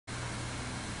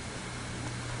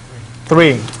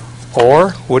3.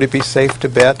 Or would it be safe to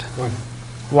bet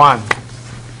 1.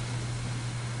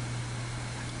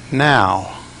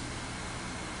 now?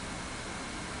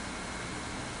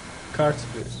 Cards,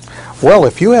 please. Well,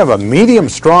 if you have a medium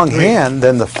strong hand,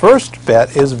 then the first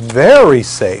bet is very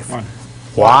safe. 1.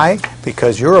 Why?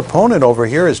 Because your opponent over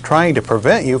here is trying to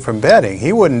prevent you from betting.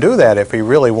 He wouldn't do that if he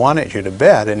really wanted you to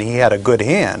bet and he had a good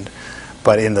hand.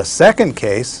 But in the second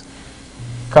case,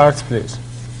 Cards, please.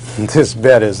 this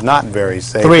bet is not very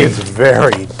safe. 3. It's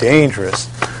very dangerous.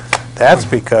 That's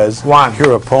because 1.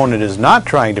 your opponent is not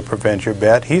trying to prevent your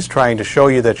bet. He's trying to show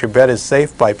you that your bet is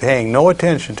safe by paying no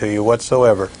attention to you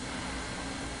whatsoever.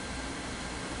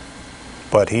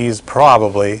 But he's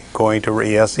probably going to,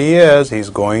 yes he is, he's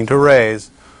going to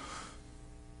raise.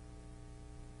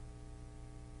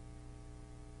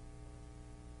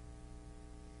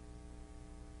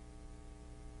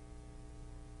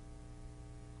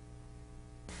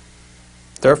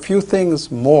 There are a few things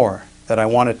more that I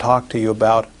want to talk to you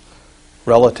about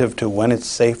relative to when it's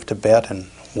safe to bet and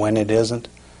when it isn't.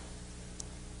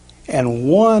 And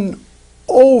one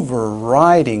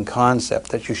overriding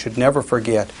concept that you should never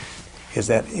forget is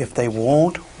that if they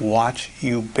won't watch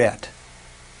you bet,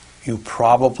 you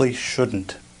probably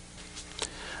shouldn't.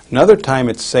 Another time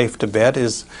it's safe to bet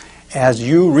is as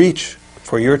you reach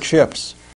for your chips